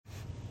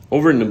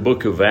Over in the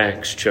book of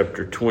Acts,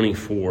 chapter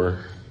 24,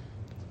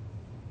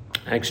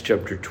 Acts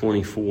chapter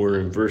 24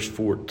 and verse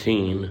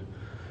 14,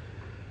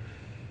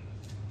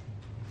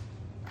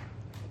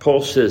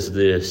 Paul says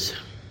this.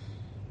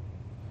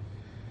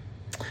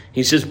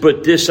 He says,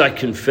 "But this I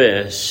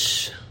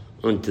confess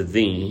unto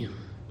thee,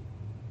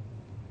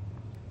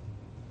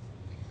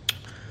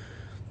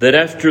 that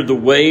after the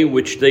way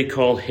which they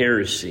call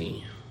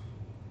heresy,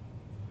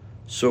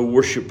 so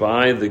worship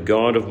I the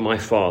God of my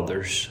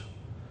fathers,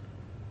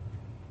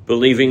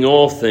 believing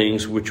all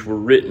things which were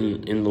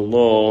written in the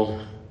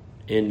law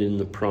and in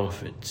the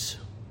prophets."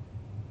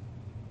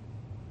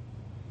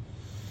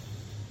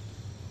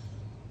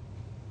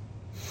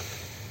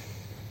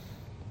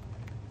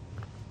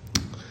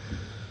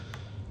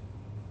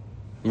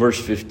 Verse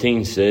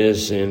 15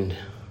 says, "And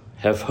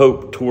have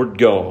hope toward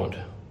God,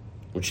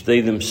 which they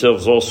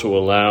themselves also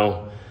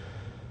allow,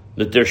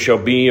 that there shall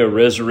be a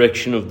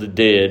resurrection of the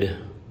dead,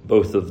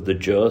 both of the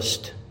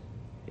just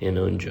and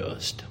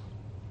unjust."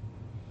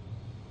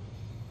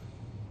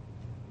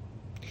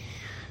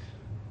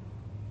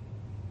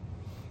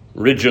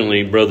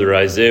 Originally, Brother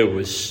Isaiah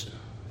was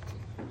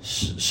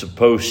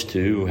supposed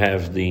to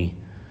have the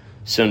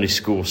Sunday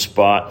school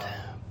spot,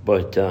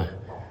 but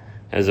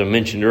as I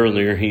mentioned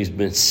earlier, he's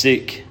been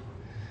sick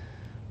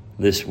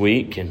this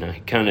week, and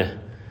I kind of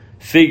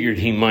figured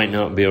he might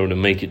not be able to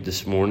make it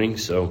this morning,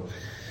 so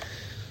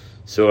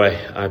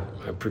I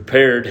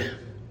prepared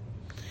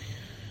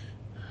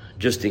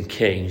just in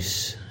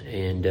case,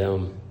 and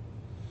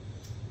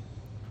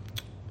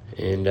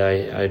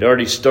I'd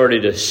already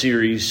started a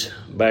series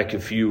back a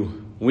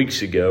few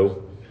weeks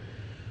ago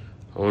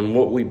on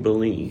what we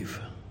believe,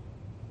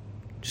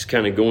 just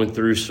kind of going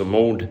through some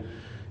old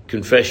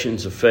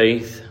confessions of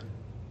faith,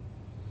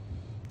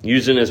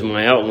 using as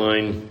my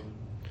outline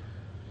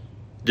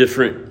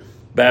different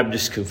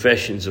Baptist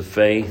confessions of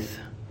faith,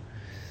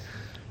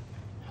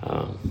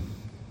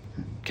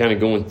 kind of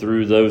going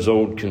through those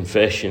old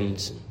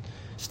confessions,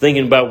 just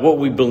thinking about what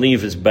we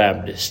believe as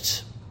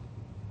Baptists.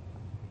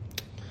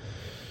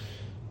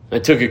 I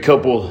took a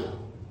couple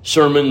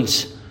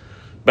sermons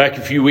back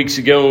a few weeks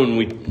ago, and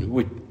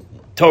we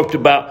talked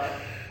about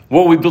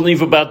what we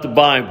believe about the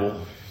Bible.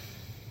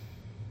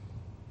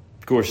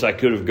 Of course, I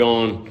could have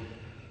gone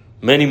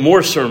many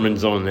more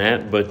sermons on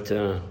that, but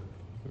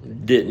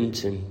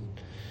didn't, and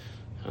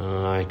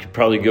I could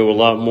probably go a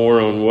lot more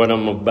on what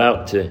I'm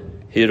about to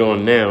hit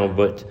on now.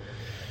 But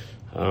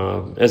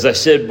as I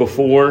said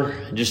before,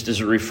 just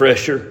as a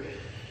refresher,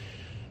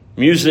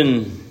 I'm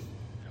using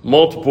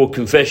multiple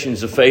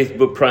confessions of faith,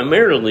 but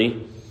primarily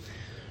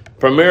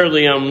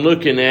I'm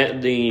looking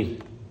at the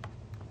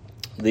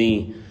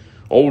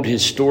old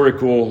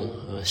historical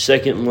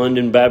Second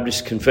London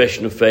Baptist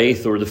Confession of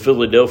Faith, or the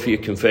Philadelphia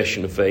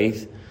Confession of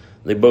Faith.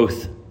 They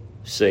both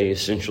say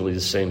essentially the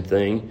same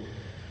thing.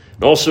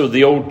 And also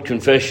the old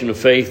Confession of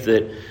Faith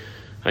that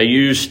I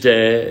used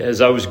as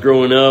I was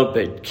growing up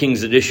at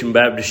King's Edition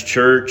Baptist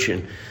Church,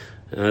 and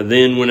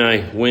then when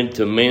I went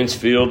to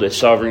Mansfield at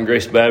Sovereign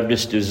Grace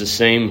Baptist, it was the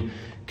same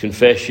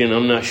confession.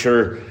 I'm not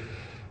sure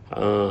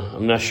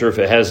if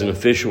it has an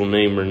official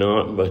name or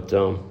not, but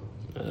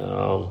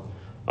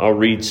I'll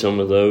read some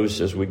of those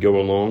as we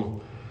go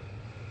along.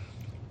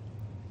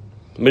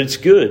 But it's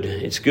good.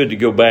 It's good to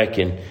go back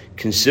and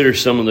consider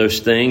some of those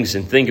things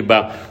and think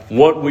about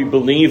what we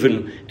believe,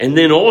 and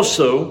then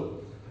also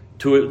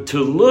to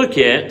look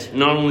at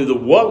not only the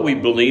what we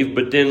believe,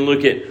 but then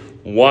look at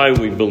why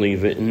we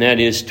believe it, and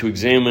that is to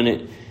examine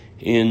it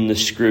in the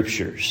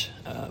Scriptures,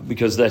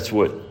 because that's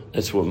what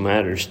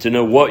matters, to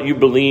know what you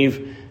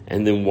believe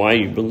and then why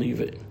you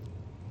believe it.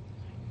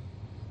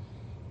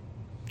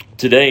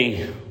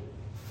 Today,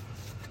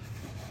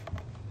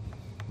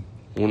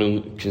 I want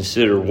to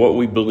consider what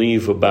we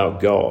believe about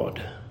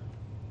God.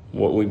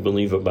 What we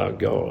believe about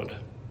God.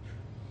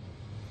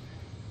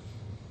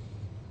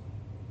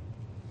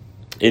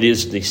 It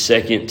is the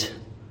second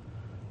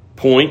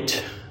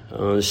point,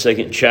 the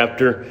second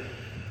chapter,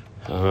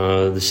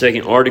 the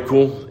second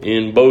article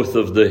in both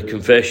of the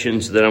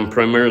confessions that I'm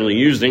primarily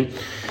using.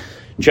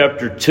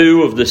 Chapter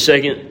 2 of the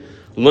Second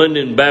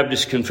London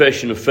Baptist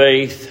Confession of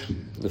Faith,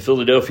 the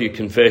Philadelphia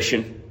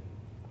Confession.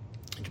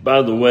 Which,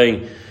 by the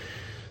way,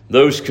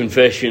 those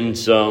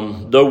confessions,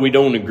 though we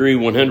don't agree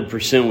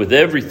 100% with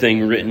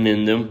everything written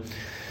in them,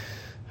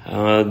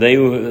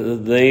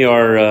 they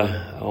are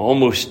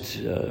almost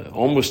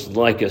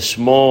like a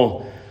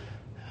small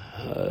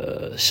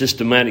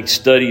systematic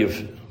study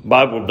of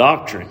Bible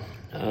doctrine.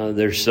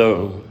 They're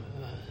so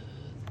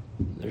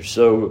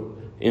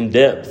in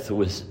depth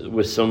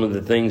with some of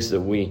the things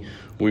that we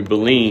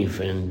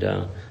believe,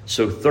 and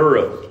so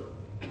thorough.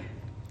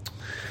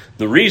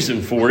 The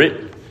reason for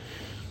it.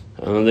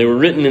 They were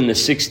written in the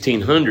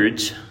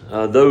 1600s.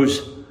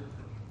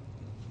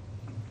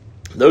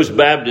 Those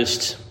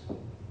Baptists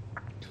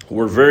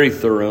were very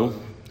thorough,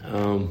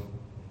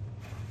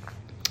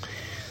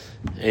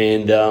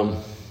 and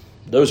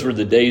those were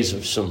the days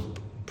of some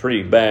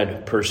pretty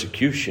bad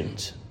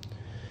persecutions.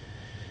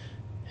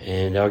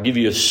 And I'll give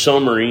you a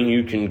summary.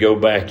 You can go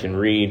back and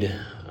read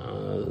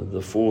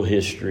the full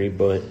history,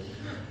 but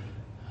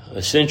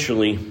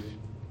essentially,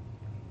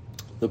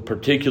 the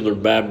particular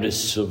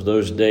Baptists of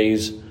those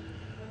days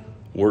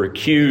were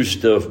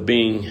accused of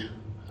being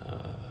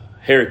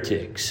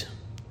heretics,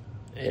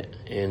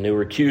 and they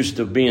were accused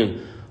of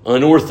being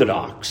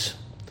unorthodox.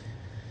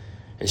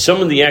 And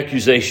some of the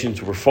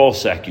accusations were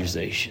false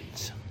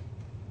accusations.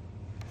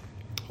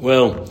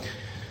 Well,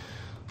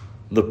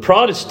 the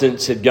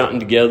Protestants had gotten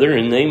together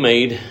and they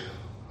made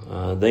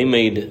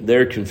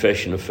their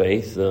confession of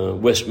faith, the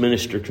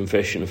Westminster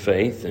Confession of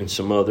Faith, and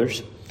some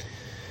others.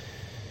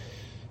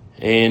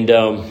 And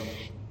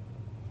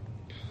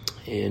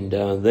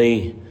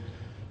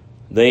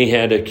they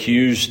had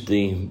accused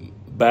the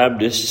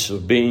Baptists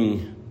of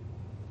being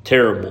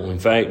terrible. In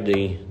fact,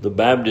 the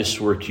Baptists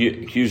were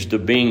accused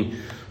of being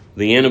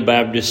the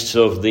Anabaptists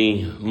of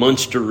the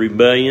Munster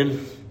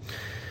Rebellion,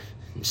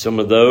 some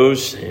of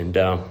those. And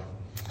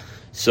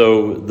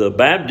so the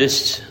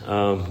Baptists,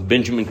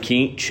 Benjamin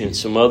Keach and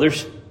some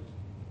others,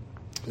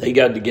 they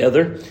got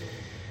together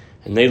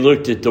and they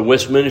looked at the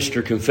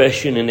Westminster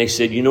Confession and they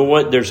said, you know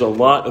what, there's a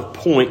lot of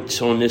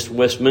points on this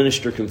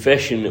Westminster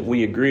Confession that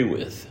we agree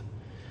with.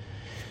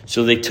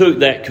 So they took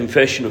that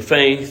confession of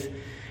faith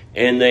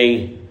and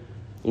they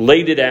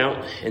laid it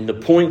out, and the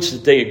points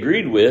that they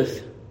agreed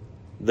with,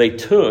 they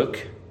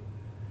took,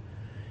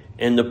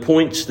 and the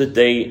points that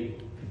they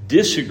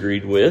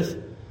disagreed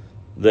with,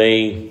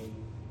 they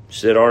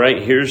said, all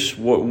right, here's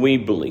what we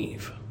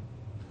believe.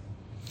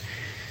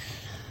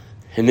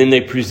 And then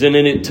they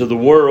presented it to the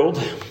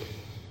world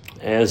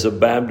as a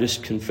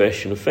Baptist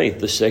Confession of Faith,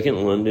 the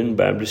Second London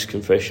Baptist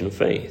Confession of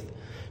Faith,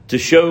 to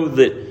show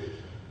that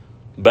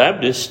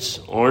Baptists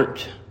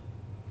aren't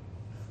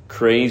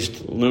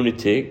crazed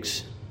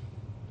lunatics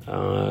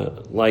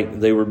like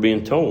they were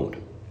being told.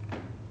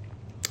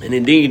 And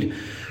indeed,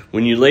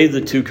 when you lay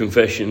the two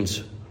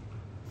confessions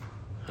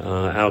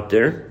out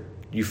there,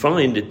 you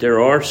find that there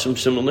are some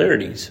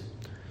similarities.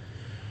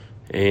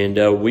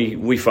 And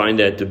we find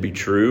that to be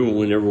true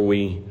whenever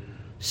we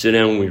sit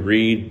down and we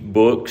read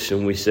books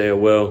and we say,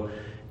 well,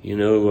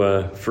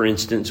 for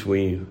instance,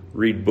 we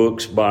read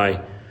books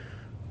by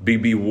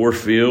B.B.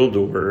 Warfield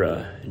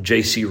or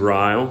J.C.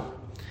 Ryle.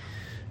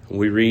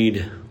 We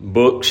read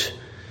books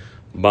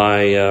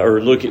by,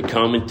 or look at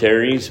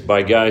commentaries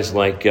by guys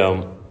like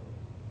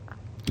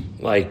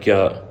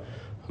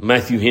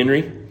Matthew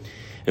Henry,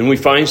 and we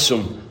find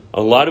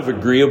a lot of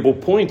agreeable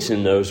points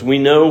in those. We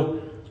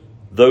know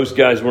those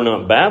guys were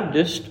not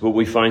Baptist, but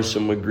we find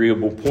some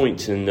agreeable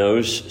points in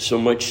those, so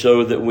much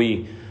so that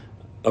we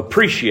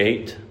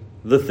appreciate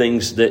the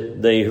things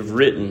that they have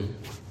written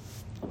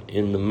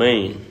in the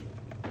main.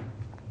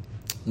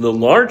 The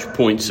large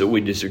points that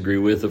we disagree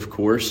with, of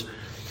course,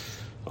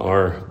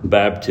 are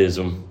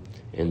baptism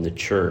and the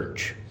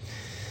church.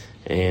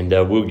 And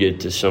we'll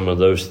get to some of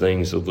those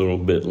things a little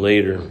bit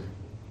later.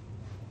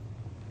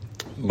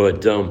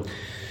 But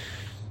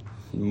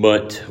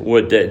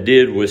what that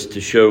did was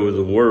to show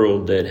the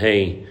world that,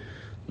 hey,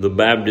 the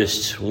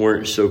Baptists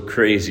weren't so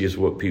crazy as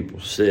what people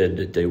said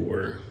that they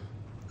were.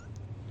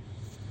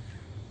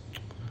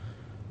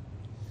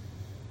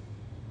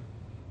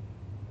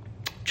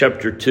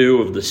 Chapter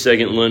 2 of the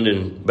Second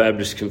London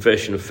Baptist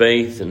Confession of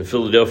Faith and the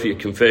Philadelphia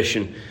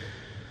Confession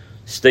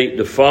state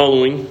the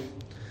following: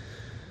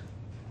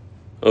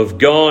 of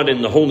God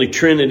and the Holy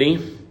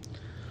Trinity,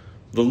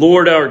 the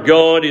Lord our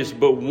God is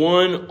but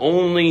one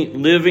only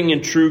living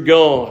and true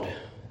God,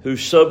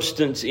 whose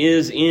substance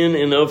is in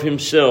and of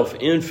himself,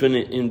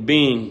 infinite in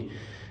being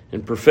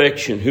and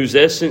perfection, whose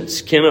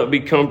essence cannot be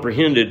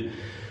comprehended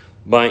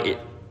by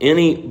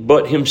any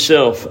but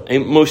himself, a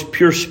most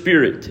pure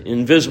spirit,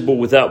 invisible,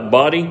 without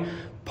body,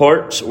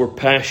 parts, or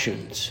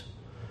passions,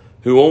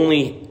 who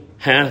only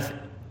hath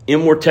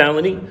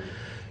immortality,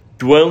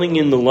 dwelling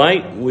in the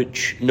light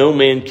which no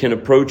man can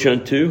approach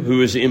unto,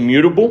 who is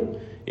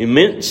immutable,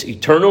 immense,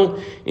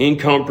 eternal,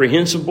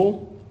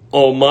 incomprehensible,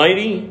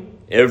 almighty,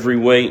 every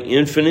way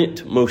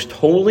infinite, most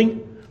holy,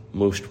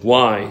 most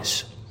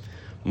wise,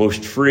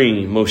 most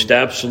free, most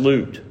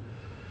absolute,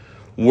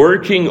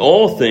 working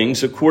all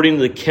things according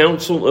to the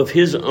counsel of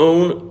his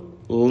own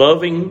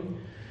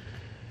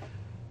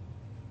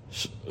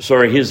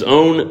his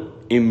own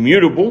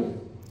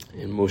immutable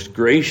and most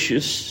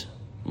gracious,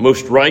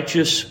 most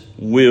righteous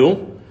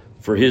will,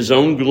 for his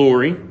own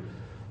glory,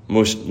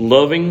 most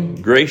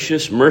loving,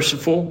 gracious,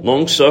 merciful,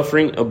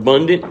 long-suffering,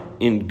 abundant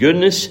in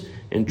goodness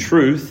and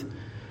truth,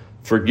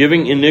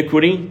 forgiving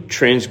iniquity,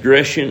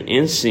 transgression,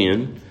 and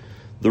sin,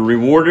 the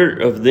rewarder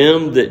of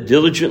them that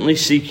diligently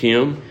seek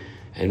him,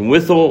 and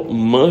withal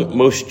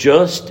most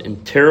just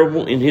and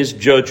terrible in his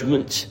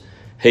judgments,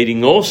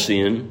 hating all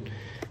sin,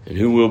 and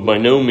who will by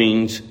no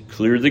means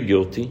clear the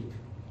guilty.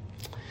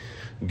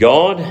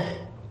 God,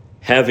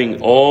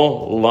 having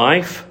all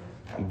life,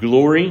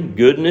 glory,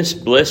 goodness,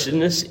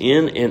 blessedness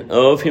in and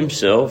of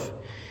himself,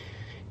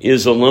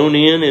 is alone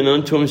in and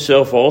unto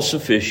himself all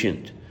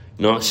sufficient,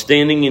 not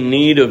standing in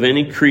need of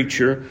any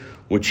creature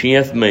which he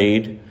hath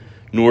made,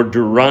 nor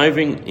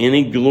deriving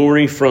any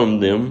glory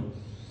from them,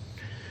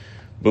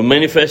 but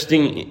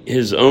manifesting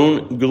his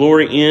own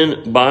glory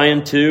in, by,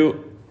 and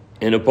to,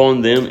 and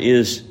upon them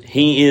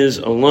he is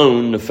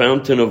alone the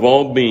fountain of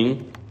all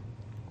being,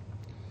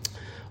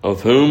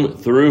 of whom,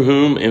 through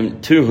whom,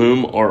 and to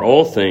whom are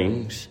all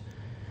things,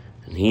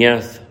 and he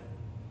hath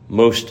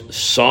most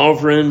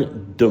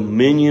sovereign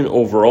dominion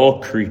over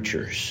all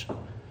creatures,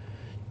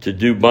 to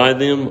do by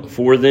them,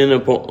 for them,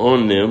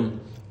 upon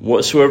them,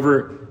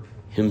 whatsoever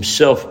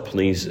himself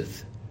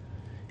pleaseth.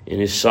 In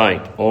his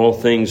sight all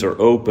things are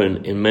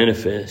open and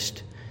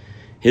manifest.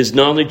 His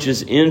knowledge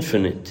is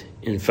infinite,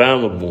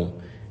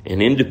 infallible,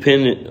 and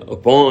independent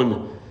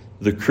upon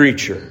the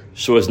creature,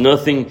 so as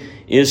nothing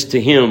is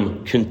to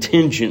him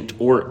contingent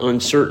or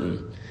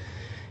uncertain.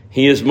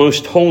 He is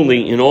most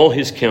holy in all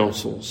his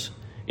counsels,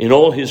 in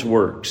all his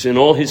works, in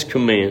all his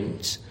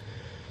commands.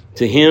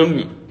 To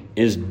him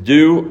is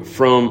due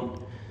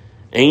from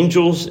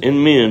angels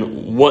and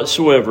men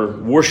whatsoever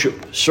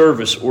worship,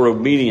 service, or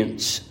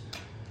obedience.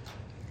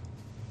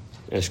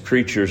 As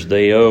creatures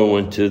they owe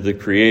unto the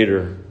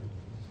Creator,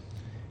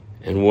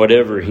 and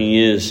whatever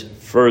he is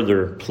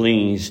further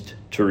pleased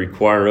to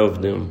require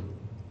of them.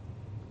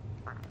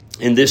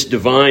 In this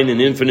divine and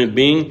infinite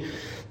being,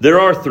 there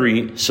are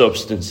three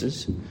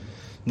substances: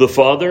 the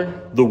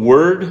Father, the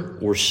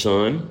Word or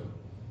Son,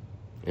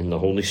 and the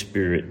Holy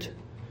Spirit.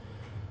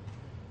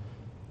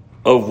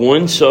 Of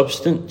one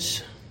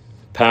substance,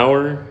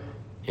 power,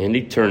 and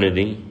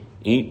eternity,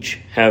 each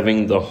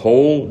having the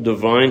whole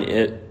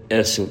divine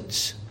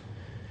essence,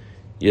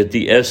 yet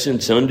the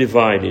essence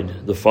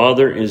undivided. The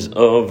Father is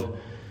of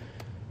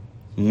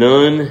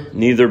none,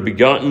 neither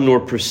begotten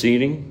nor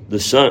proceeding. The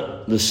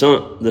Son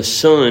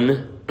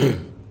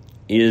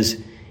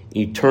is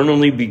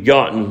eternally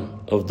begotten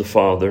of the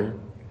Father.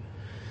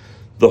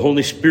 The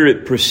Holy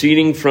Spirit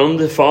proceeding from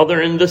the Father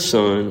and the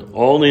Son,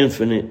 all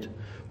infinite,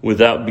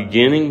 without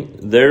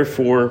beginning,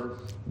 therefore,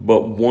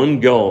 but one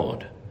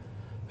God,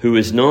 who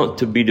is not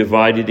to be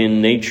divided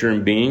in nature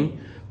and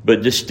being,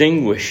 but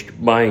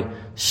distinguished by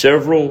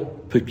several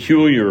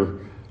peculiar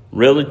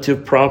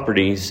relative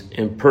properties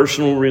and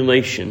personal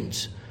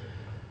relations,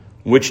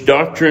 which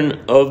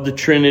doctrine of the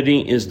Trinity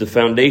is the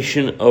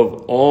foundation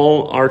of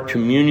all our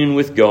communion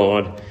with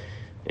God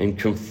and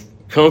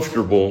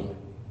comfortable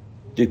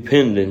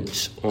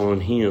dependence on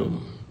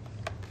Him.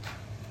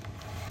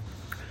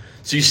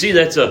 So you see,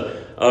 that's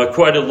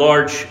quite a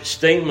large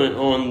statement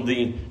on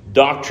the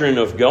doctrine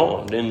of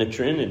God and the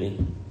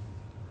Trinity.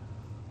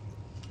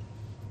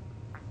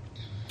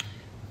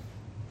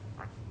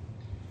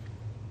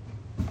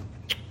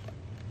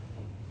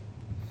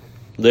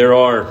 There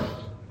are,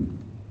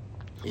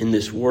 in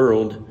this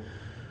world,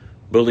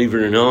 believe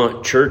it or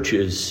not,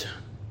 churches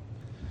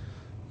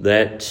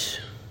that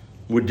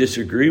would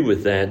disagree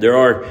with that. There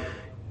are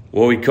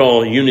what we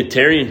call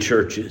Unitarian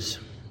churches.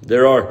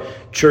 There are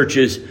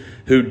churches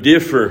who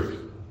differ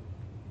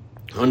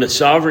on the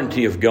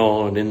sovereignty of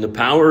God and the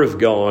power of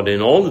God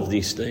and all of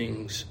these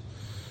things.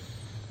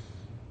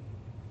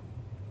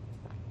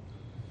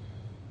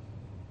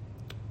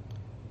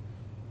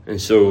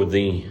 And so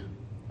the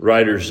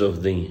writers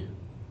of the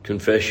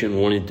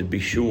confession wanted to be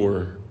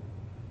sure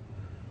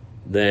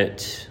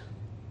that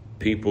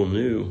people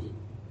knew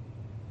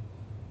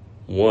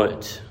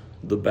what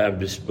the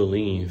Baptists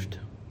believed.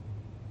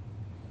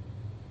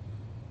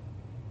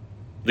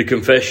 The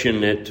confession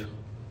that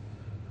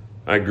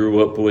I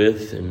grew up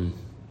with and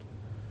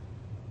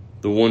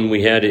the one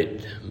we had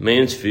at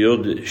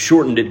Mansfield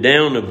shortened it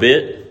down a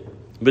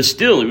bit, but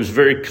still it was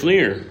very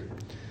clear.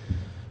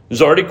 It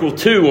was Article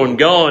 2 on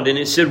God, and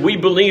it said, "We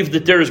believe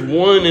that there is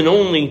one and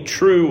only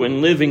true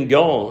and living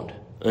God,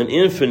 an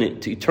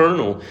infinite,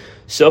 eternal,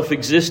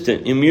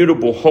 self-existent,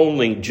 immutable,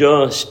 holy,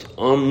 just,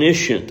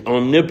 omniscient,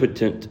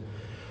 omnipotent,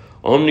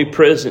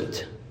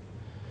 omnipresent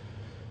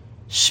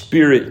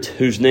Spirit,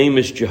 whose name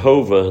is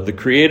Jehovah, the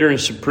Creator and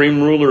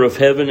supreme ruler of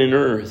heaven and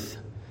earth,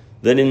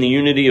 that in the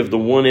unity of the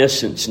one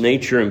essence,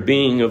 nature, and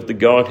being of the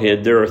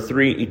Godhead, there are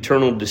three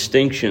eternal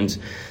distinctions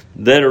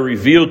that are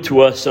revealed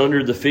to us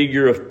under the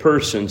figure of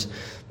persons,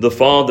 the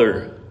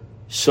Father,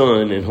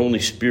 Son, and Holy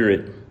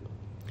Spirit,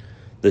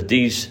 that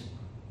these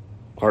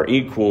are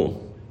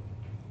equal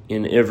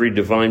in every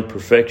divine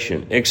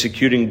perfection,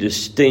 executing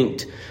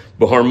distinct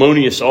but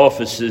harmonious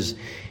offices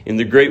in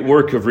the great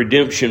work of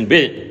redemption,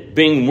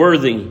 being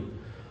worthy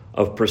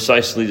of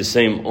precisely the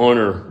same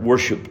honor,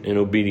 worship, and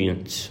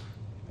obedience."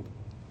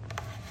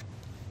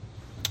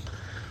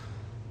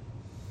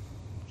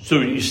 So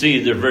you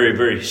see, they're very,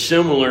 very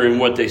similar in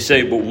what they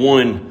say, but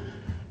one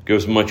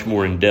goes much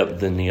more in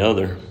depth than the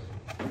other.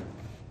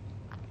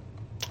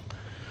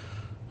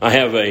 I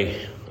have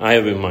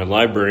in my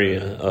library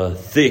a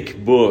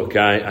thick book.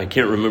 I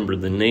can't remember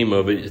the name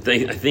of it.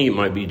 I think it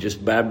might be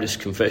just Baptist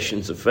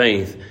Confessions of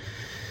Faith.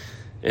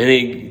 And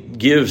it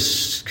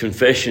gives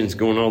confessions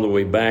going all the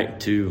way back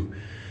to,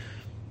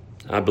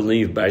 I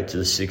believe, back to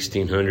the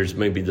 1600s,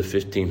 maybe the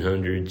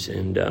 1500s,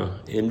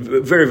 and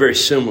very, very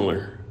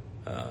similar.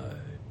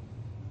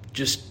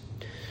 Just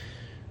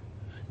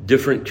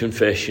different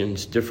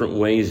confessions, different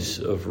ways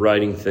of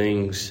writing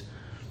things.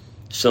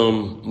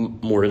 some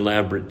more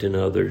elaborate than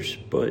others,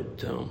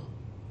 but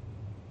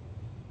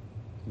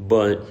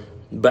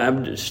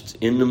Baptists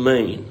in the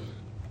main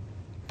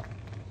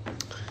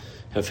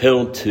have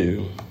held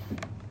to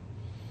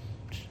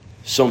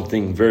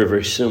something very,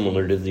 very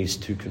similar to these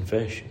two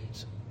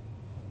confessions.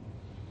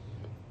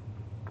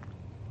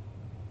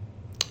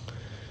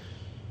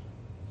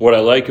 What I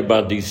like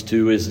about these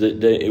two is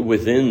that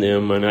within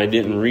them, and I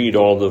didn't read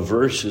all the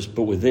verses,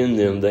 but within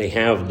them they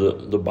have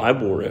the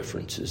Bible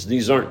references.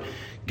 These aren't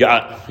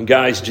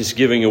guys just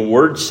giving a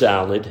word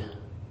salad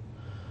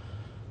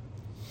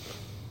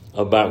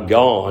about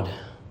God.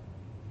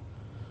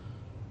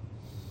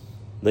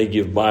 They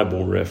give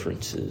Bible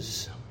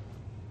references.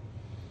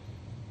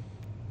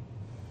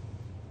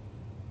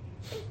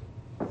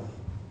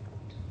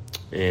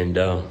 And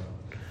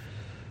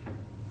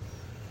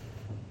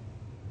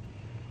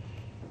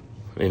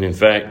in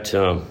fact,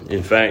 I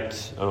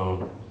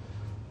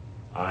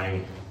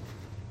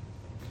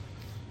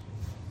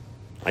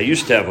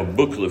used to have a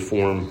booklet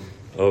form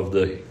of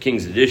the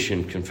King's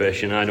Edition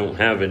confession. I don't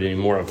have it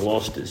anymore. I've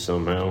lost it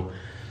somehow.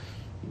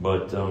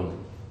 But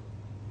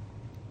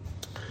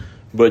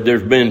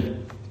there've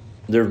been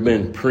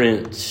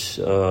prints,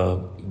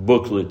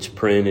 booklets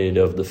printed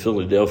of the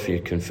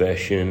Philadelphia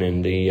Confession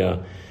and the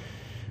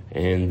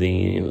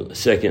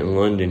Second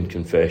London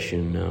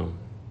Confession.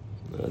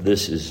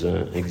 This is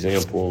an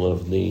example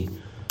of the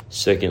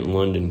Second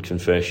London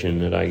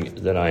Confession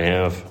that I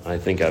have. I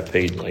think I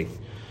paid like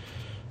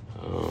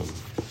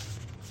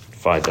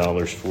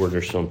 $5 for it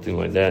or something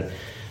like that.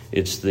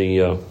 It's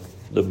the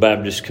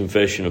Baptist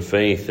Confession of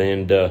Faith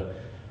and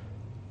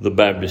the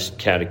Baptist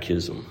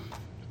Catechism.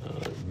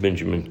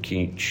 Benjamin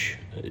Keach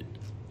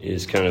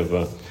is kind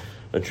of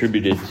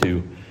attributed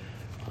to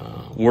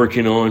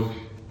working on.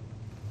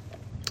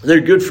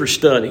 They're good for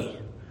study.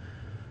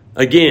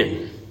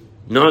 Again,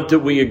 not that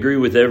we agree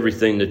with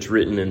everything that's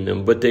written in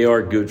them, but they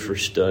are good for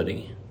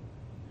study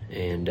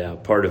and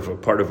part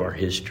of our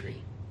history.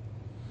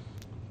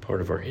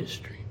 Part of our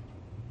history.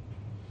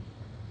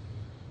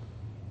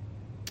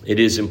 It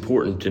is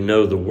important to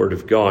know the Word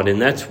of God,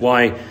 and that's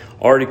why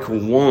Article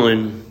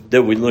 1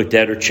 that we looked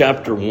at, or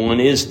Chapter 1,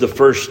 is the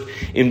first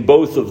in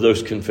both of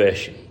those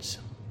confessions.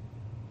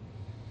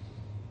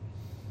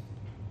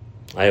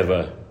 I have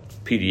a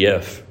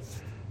PDF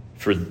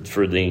for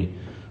the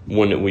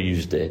one that we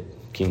used at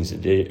King's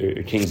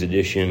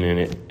Edition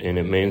and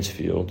at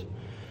Mansfield.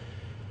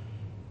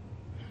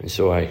 And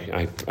so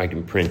I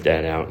can print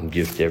that out and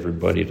give to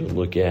everybody to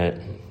look at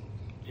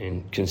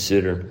and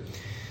consider.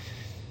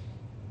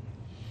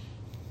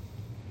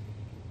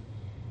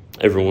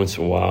 Every once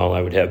in a while,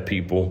 I would have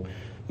people,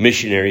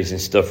 missionaries and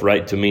stuff,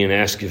 write to me and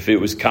ask if it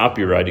was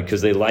copyrighted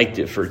because they liked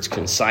it for its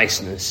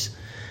conciseness.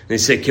 They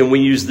said, can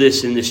we use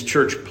this in this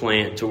church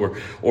plant or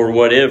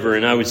whatever?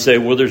 And I would say,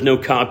 well, there's no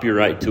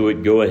copyright to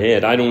it. Go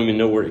ahead. I don't even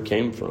know where it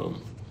came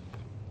from.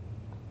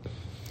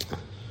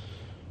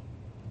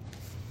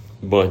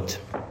 But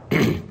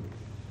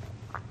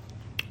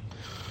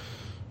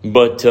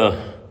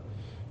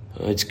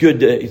it's good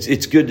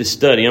to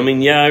study. I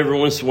mean, yeah, every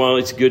once in a while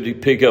it's good to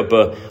pick up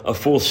a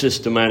full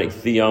systematic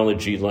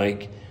theology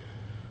like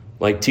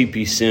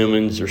T.P.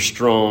 Simmons or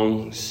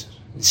Strong's.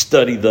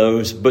 Study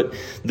those, but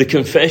the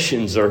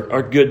confessions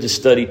are good to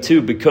study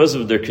too because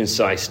of their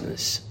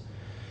conciseness.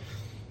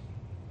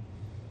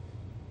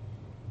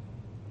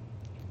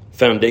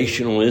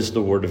 Foundational is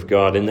the Word of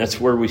God, and that's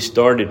where we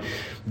started.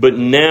 But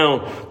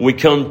now we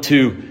come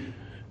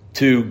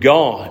to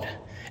God.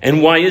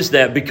 And why is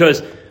that?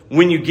 Because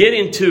when you get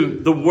into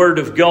the Word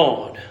of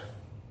God,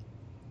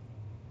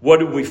 what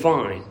do we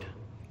find?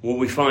 Well,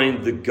 we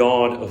find the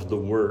God of the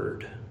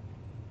Word.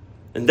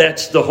 And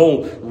that's the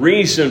whole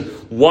reason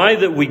why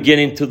that we get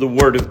into the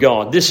Word of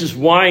God. This is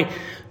why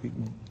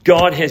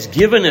God has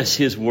given us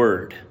His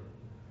Word.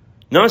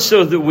 Not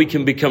so that we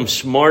can become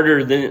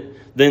smarter than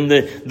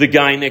the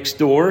guy next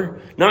door.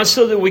 Not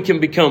so that we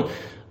can become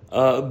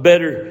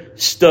better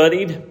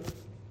studied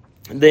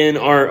than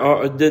the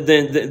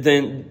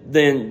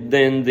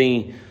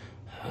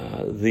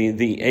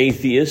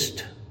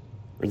atheist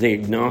or the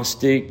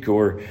agnostic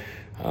or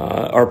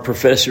our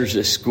professors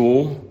at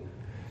school.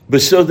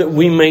 But so that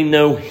we may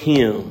know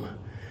Him.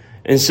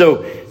 And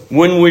so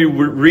when we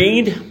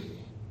read,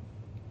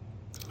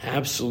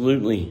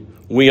 absolutely,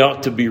 we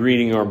ought to be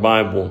reading our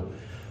Bible.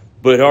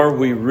 But are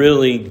we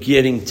really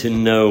getting to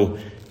know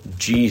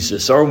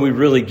Jesus? Are we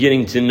really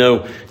getting to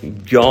know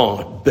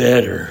God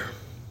better?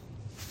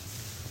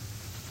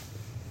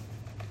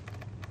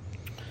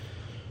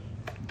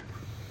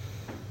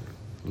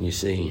 You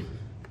see,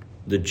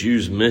 the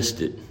Jews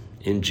missed it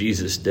in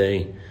Jesus'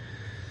 day.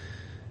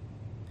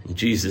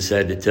 Jesus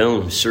had to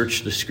tell them,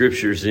 search the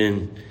Scriptures,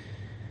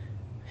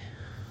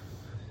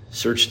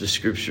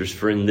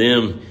 for in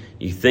them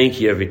you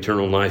think you have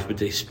eternal life, but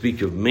they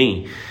speak of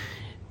me.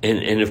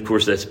 And of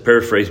course that's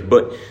paraphrased,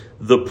 but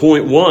the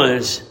point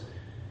was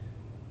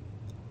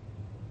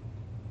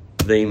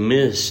they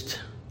missed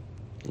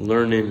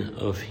learning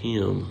of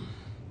Him.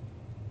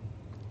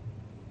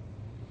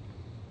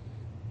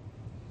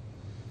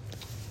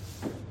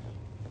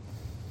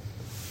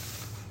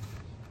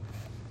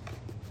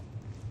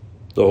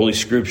 The Holy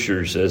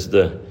Scriptures, as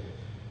the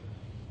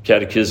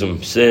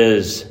Catechism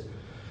says,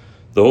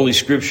 the Holy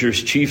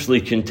Scriptures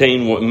chiefly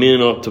contain what men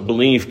ought to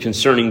believe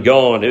concerning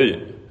God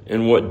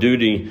and what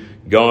duty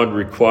God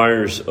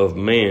requires of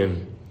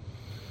man.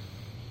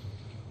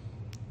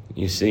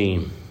 You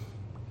see,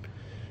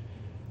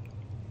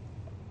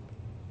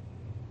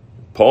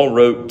 Paul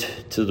wrote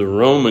to the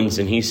Romans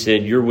and he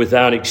said, "You're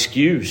without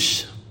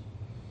excuse."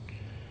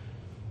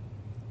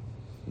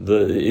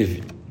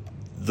 The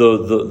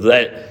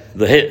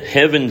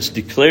heavens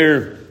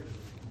declare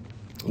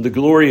the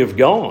glory of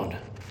God.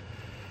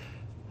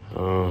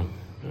 I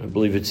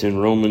believe it's in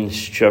Romans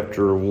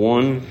chapter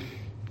 1.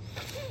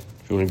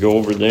 If you want to go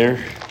over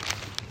there.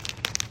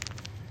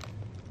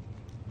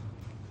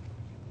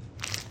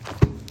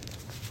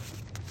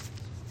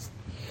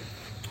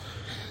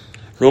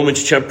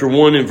 Romans chapter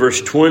 1 and verse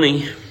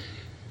 20.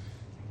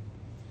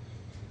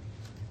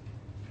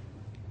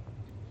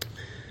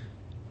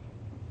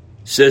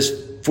 Says,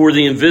 "For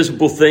the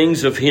invisible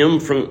things of him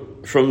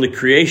from the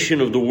creation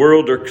of the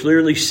world are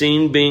clearly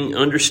seen, being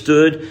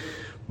understood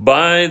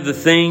by the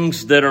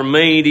things that are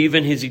made,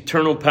 even his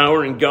eternal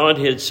power and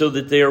Godhead, so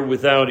that they are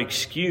without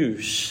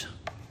excuse."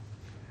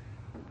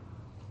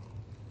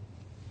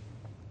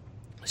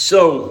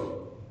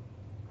 So,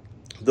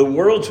 the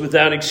world's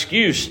without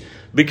excuse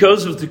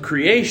because of the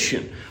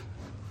creation.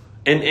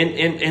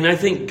 And I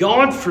thank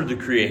God for the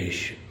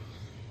creation.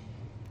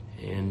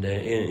 And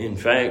in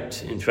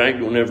fact,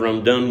 whenever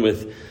I'm done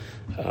with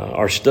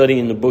our study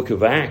in the book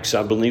of Acts,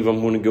 I believe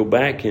I'm going to go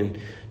back and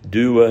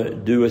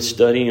do a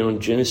study on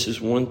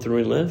Genesis 1 through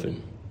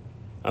 11.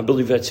 I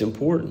believe that's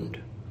important.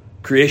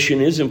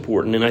 Creation is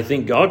important, and I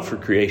thank God for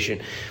creation.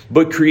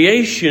 But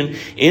creation,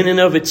 in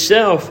and of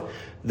itself,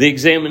 the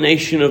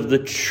examination of the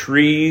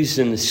trees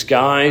and the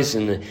skies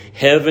and the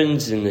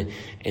heavens and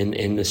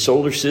the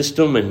solar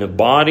system and the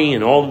body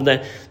and all of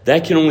that,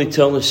 that can only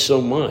tell us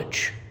so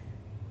much.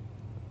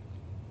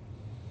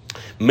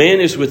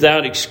 Man is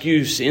without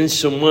excuse in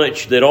so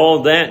much that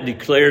all that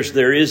declares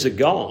there is a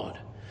God.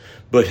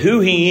 But who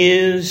he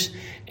is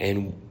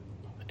and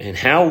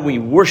how we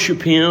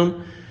worship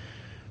him,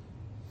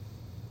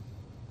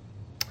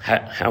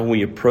 how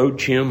we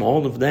approach him,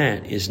 all of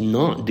that is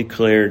not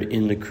declared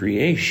in the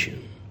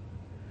creation.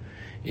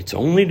 It's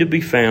only to be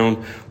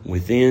found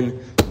within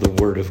the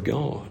Word of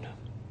God.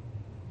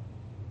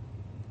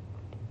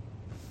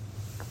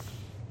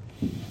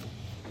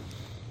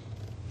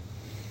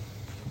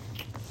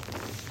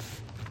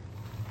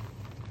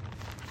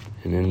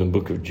 And in the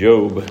book of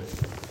Job,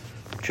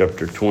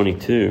 chapter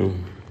 22,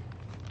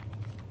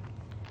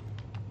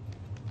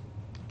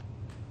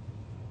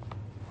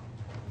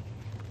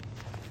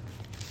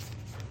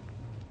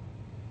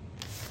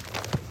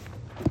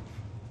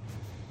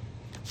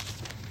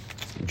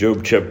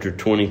 Job chapter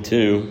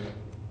 22,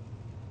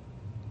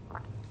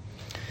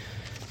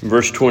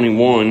 verse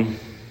 21.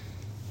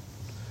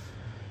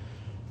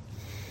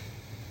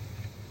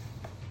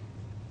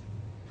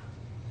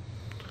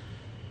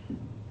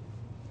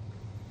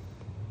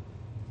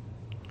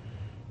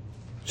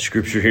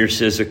 Scripture here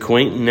says,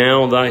 "Acquaint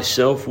now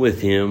thyself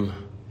with him,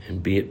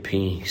 and be at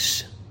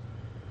peace.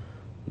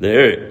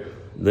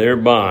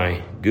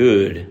 Thereby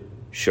good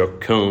shall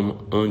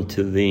come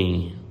unto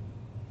thee."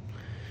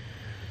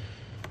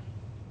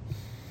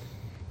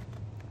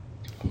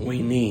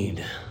 We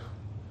need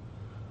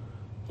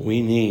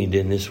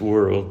in this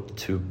world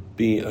to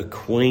be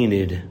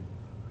acquainted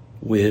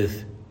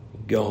with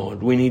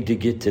God. We need to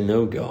get to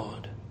know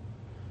God.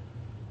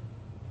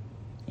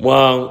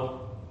 While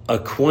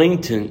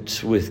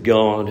acquaintance with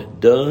God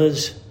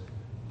does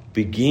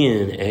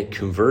begin at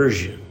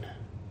conversion,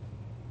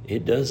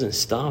 it doesn't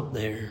stop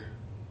there.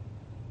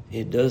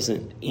 It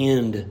doesn't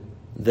end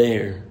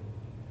there.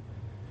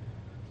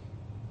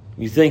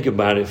 You think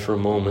about it for a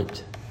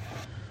moment.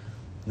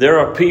 There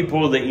are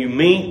people that you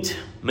meet,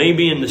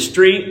 maybe in the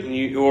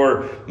street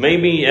or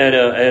maybe at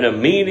a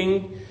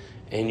meeting,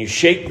 and you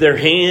shake their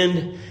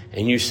hand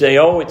and you say,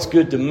 "Oh, it's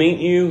good to meet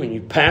you," and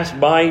you pass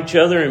by each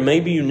other and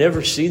maybe you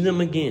never see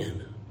them again.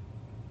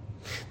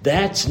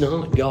 That's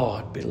not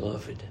God,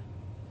 beloved.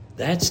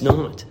 That's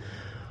not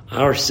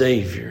our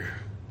Savior.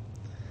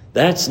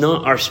 That's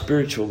not our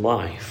spiritual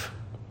life.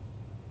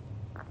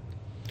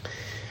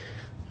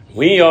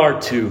 We are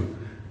to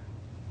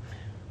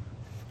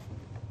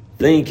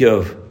think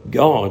of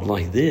God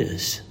like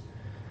this.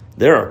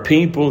 There are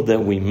people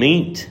that we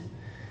meet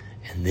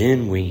and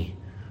then we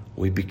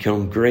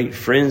become great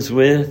friends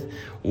with.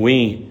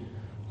 We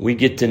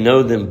get to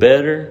know them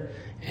better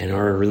and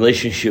our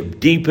relationship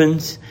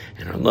deepens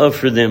and our love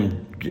for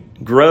them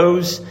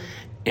grows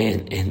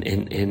and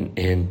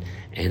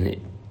it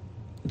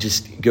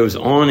just goes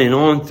on and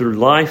on through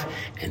life.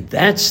 And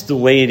that's the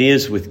way it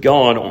is with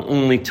God,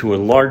 only to a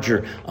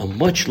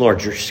much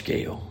larger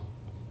scale.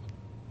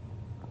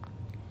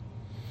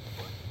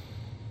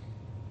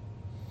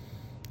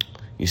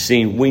 You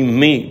see, we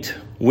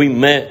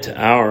met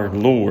our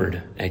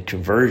Lord at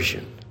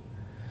conversion.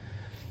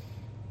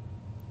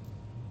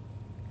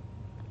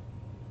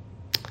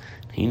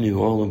 He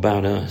knew all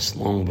about us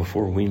long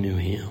before we knew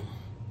him.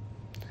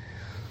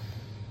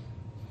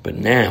 But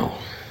now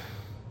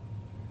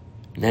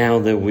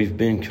that we've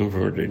been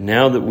converted,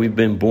 now that we've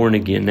been born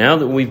again, now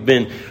that we've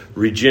been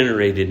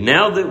regenerated,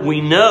 now that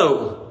we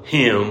know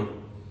Him,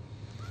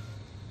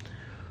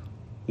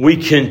 we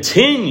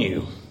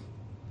continue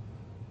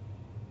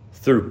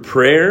through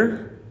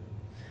prayer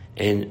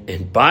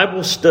and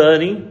Bible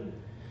study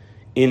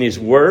in His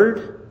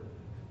Word,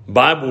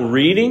 Bible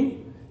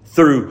reading,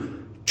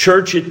 through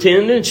church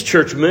attendance,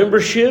 church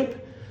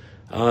membership,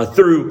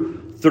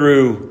 through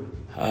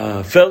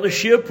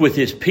fellowship with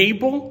His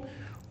people.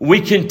 We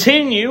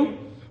continue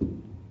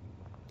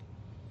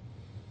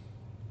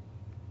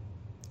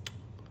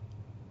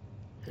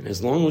and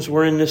as long as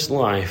we're in this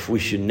life, we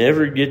should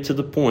never get to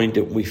the point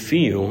that we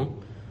feel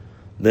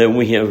that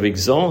we have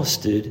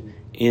exhausted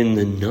in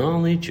the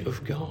knowledge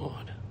of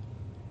God.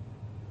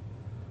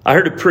 I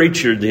heard a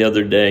preacher the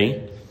other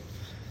day.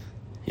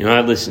 You know,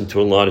 I listen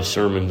to a lot of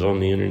sermons on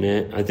the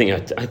internet. I think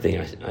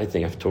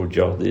I've told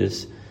y'all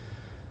this.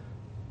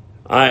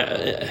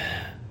 The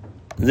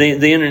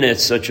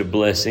internet's such a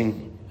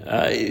blessing.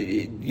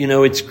 You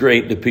know, it's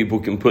great that people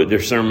can put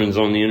their sermons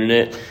on the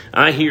internet.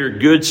 I hear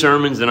good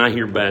sermons and I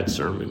hear bad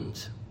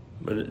sermons,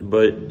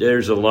 but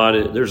there's a lot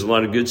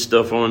of good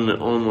stuff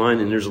online,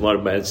 and there's a lot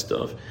of bad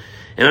stuff.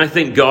 And I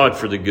thank God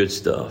for the good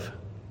stuff.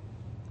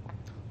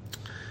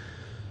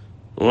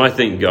 Well, I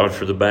thank God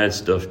for the bad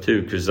stuff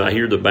too, because I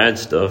hear the bad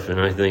stuff and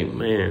I think,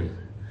 man,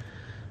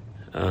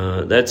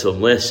 that's a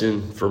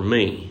lesson for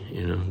me.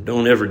 You know,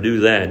 don't ever do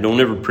that. Don't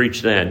ever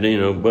preach that. You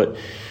know, but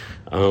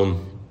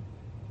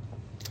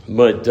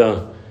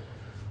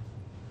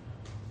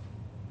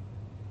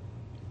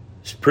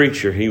this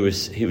preacher, he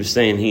was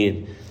saying he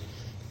had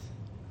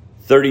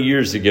 30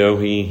 years ago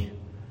he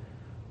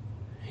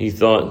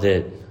thought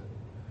that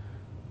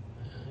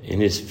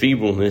in his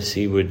feebleness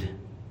he would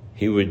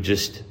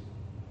just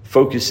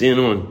focus in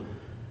on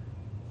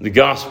the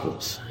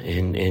Gospels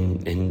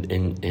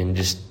and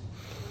just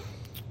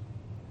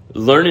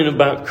learning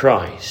about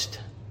Christ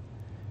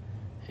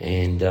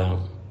and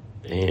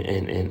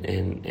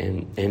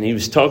he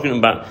was talking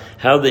about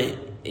how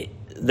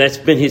that's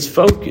been his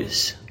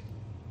focus.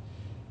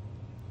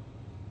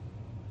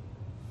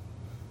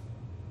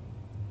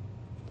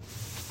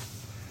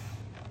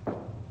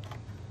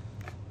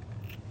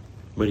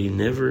 But he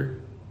never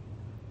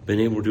been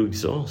able to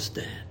exhaust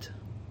that.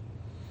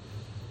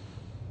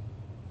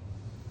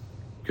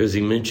 Because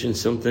he mentioned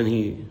something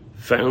he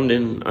found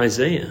in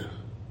Isaiah.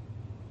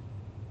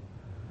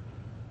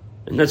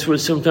 And that's what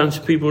sometimes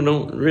people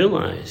don't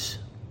realize.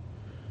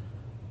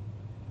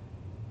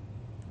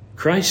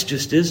 Christ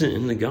just isn't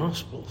in the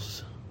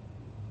Gospels.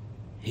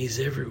 He's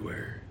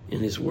everywhere in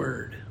His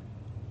Word.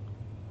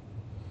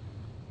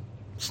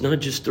 It's not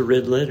just the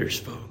red letters,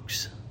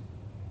 folks.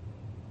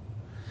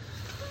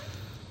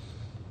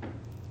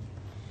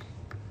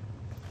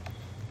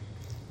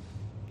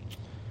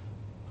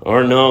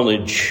 Our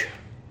knowledge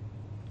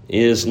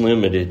is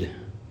limited,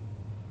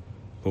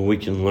 but we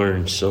can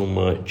learn so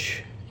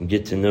much and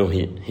get to know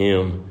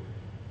Him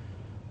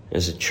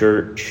as a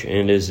church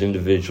and as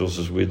individuals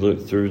as we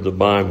look through the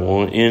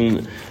Bible.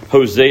 In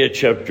Hosea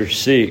chapter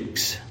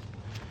 6,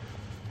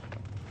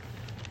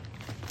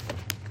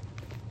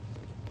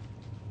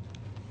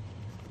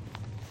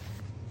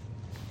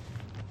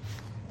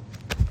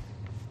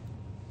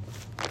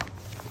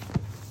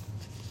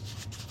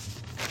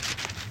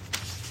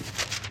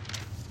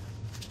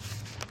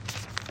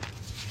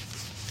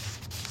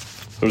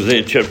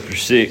 Hosea chapter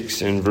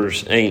 6 and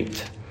verse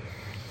 8.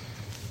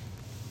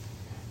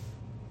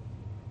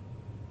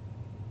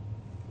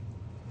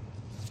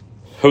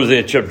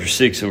 Hosea chapter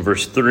 6 and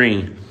verse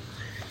 3.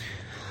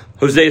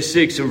 Hosea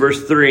 6 and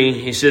verse 3,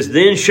 he says,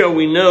 "Then shall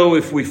we know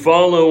if we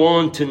follow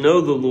on to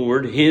know the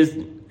Lord.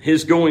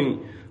 His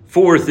going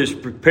forth is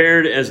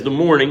prepared as the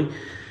morning.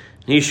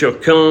 He shall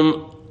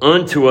come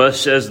unto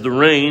us as the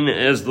rain,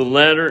 as the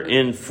latter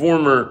and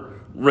former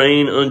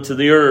rain unto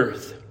the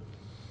earth."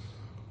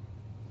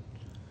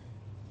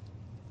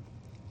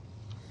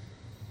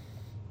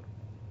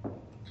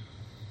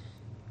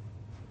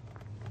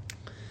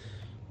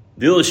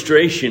 The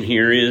illustration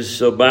here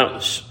is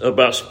about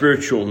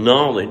spiritual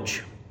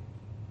knowledge.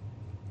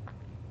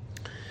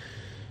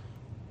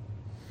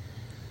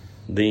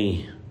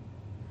 The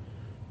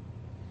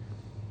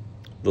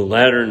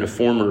latter and the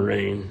former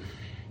rain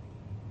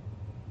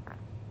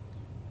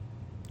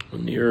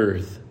on the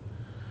earth.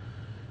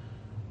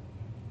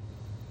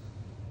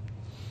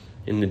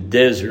 In the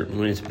desert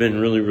when it's been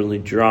really, really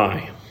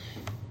dry.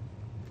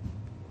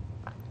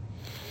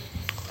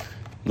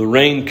 The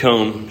rain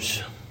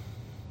comes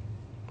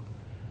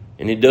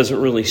and it doesn't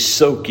really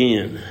soak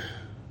in.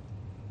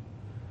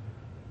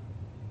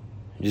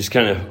 It just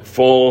kind of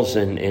falls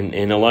and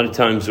a lot of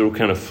times it'll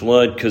kind of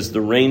flood because the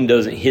rain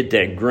doesn't hit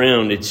that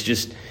ground. It's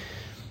just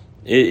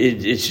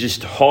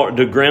hard.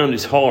 The ground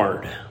is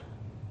hard.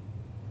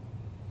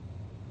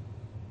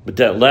 But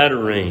that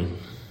latter rain,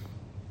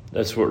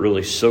 that's what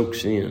really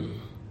soaks in.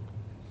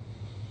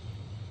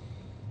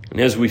 And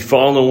as we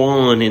follow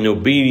on in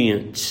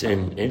obedience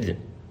and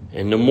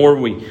the more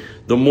we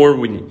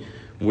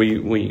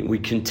we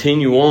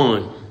continue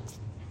on,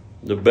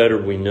 the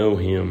better we know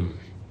Him.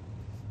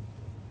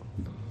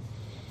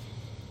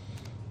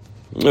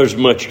 There's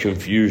much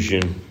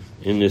confusion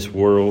in this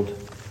world,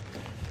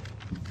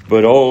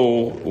 but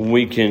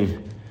we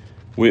can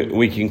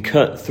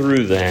cut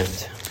through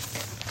that.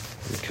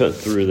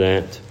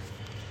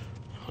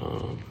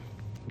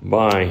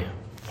 By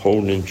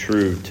holding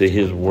true to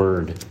His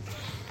Word.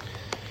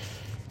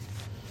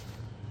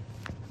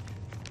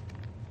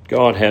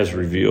 God has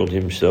revealed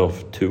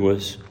Himself to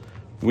us.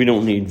 We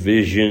don't need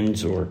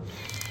visions, or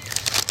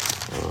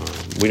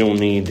we don't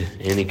need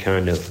any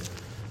kind of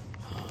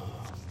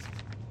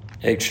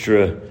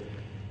extra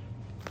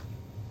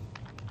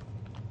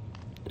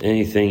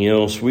anything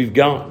else. We've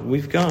got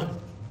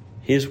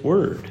His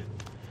Word.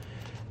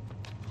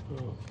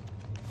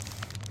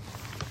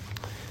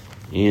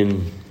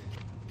 In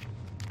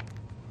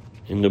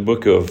the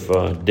book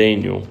of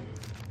Daniel,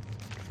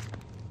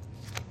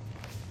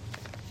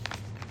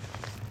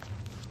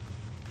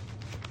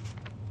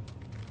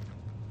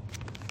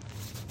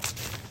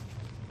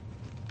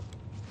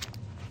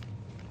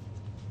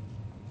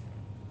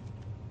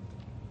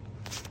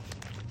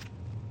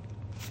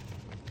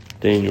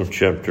 Daniel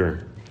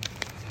chapter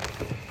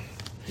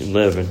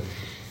 11.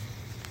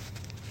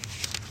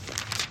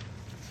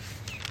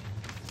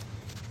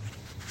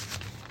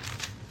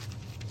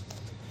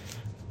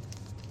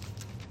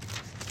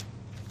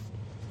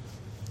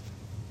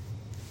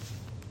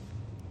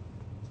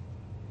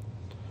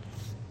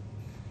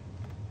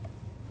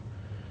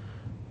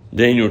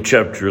 Daniel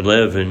chapter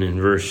 11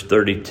 and verse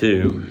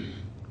 32.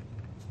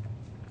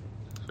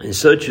 And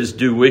such as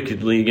do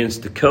wickedly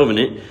against the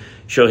covenant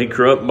shall he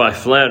corrupt by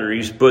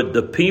flatteries, but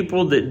the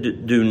people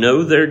that do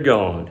know their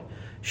God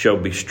shall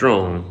be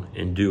strong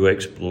and do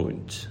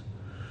exploits.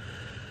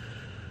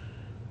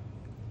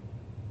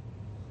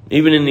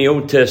 Even in the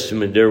Old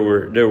Testament, there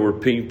were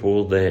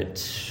people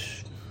that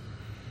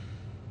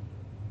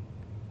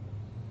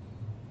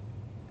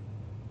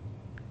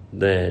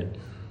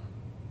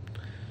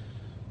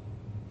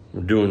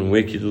were doing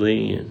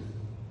wickedly and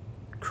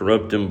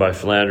corrupting by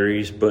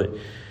flatteries, but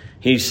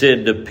he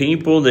said, the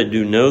people that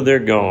do know their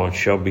God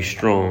shall be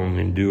strong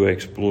and do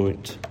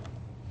exploits.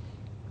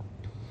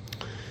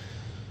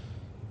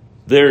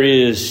 There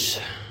is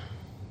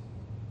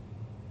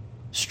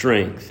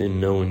strength in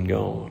knowing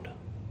God.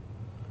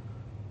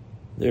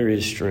 There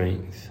is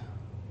strength.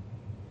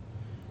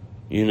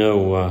 You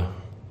know,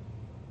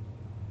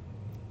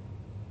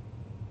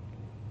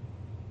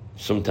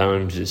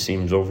 sometimes it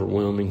seems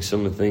overwhelming,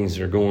 some of the things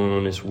that are going on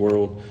in this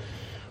world.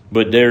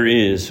 But there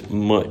is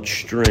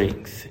much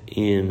strength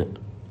in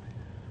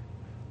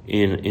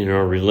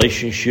our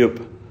relationship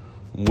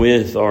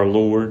with our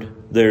Lord.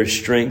 There is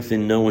strength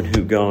in knowing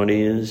who God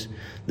is.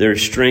 There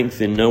is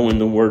strength in knowing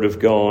the Word of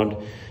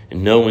God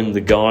and knowing the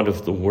God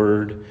of the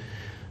Word.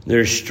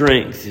 There's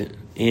strength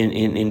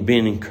in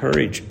being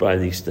encouraged by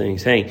these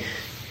things. Hey,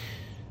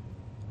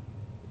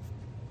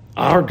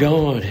 our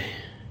God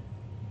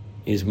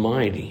is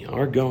mighty.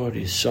 Our God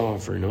is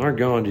sovereign. Our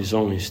God is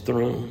on His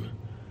throne.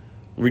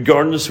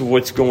 Regardless of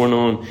what's going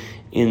on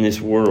in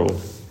this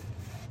world,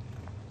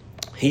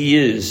 He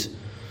is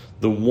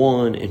the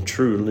one and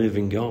true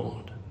living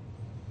God.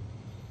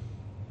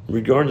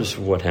 Regardless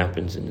of what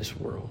happens in this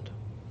world.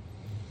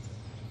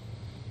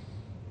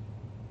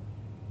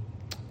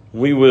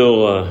 We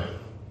will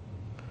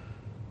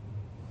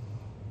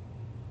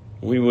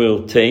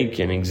take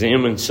and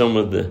examine some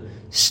of the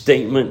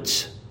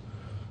statements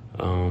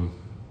and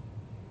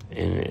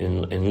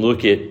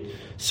look at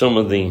some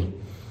of the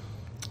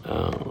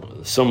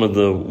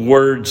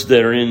words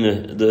that are in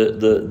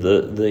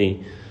the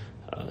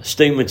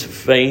statements of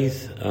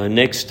faith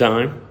next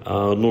time,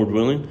 Lord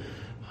willing.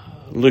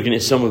 Looking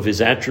at some of His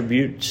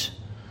attributes,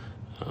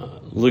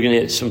 looking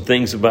at some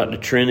things about the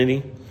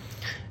Trinity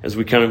as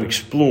we kind of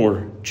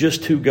explore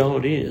just who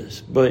God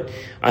is. But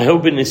I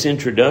hope in this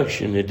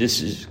introduction that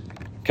this is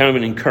kind of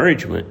an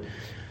encouragement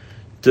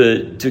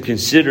to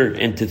consider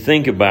and to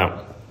think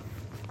about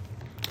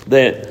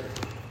that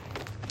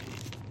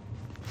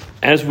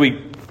as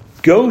we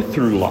go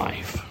through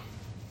life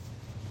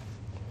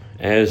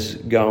as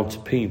God's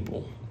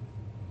people,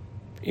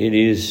 it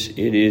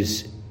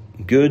is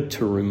good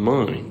to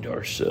remind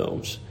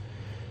ourselves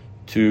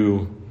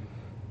to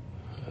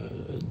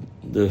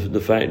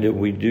the fact that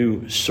we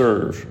do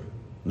serve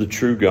the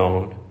true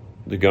God,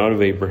 the God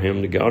of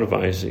Abraham, the God of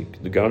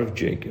Isaac, the God of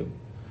Jacob,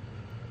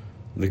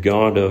 the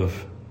God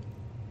of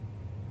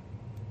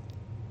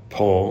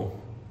Paul,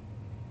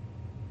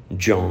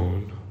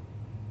 John,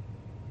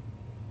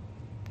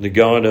 the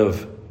God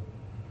of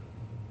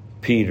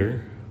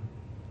Peter,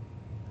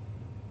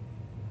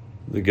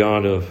 the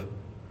God of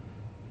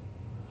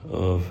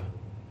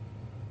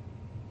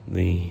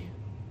the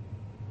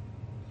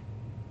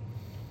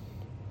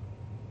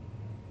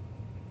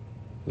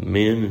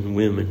men and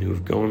women who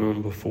have gone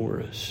on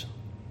before us.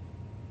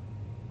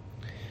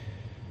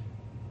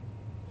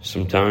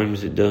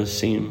 Sometimes it does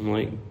seem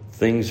like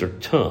things are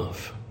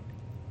tough,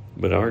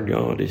 but our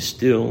God is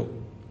still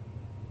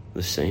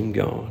the same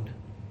God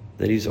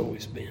that He's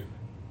always been.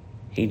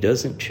 He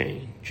doesn't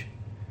change.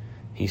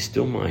 He's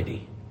still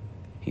mighty.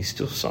 He's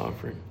still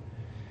sovereign.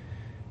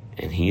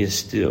 And He's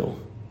still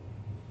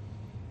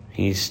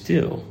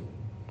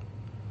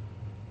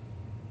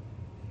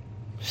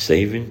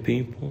saving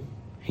people.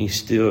 He's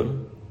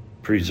still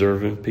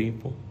preserving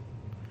people.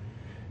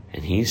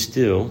 And He's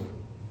still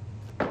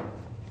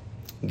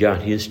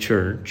got His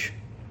church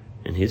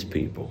and His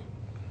people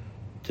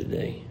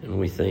today. And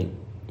we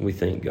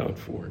thank God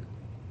for it.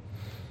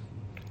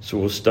 So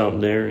we'll stop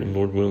there, and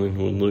Lord willing,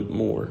 we'll look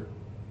more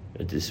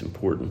at this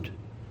important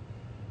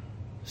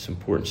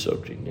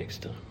subject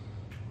next time.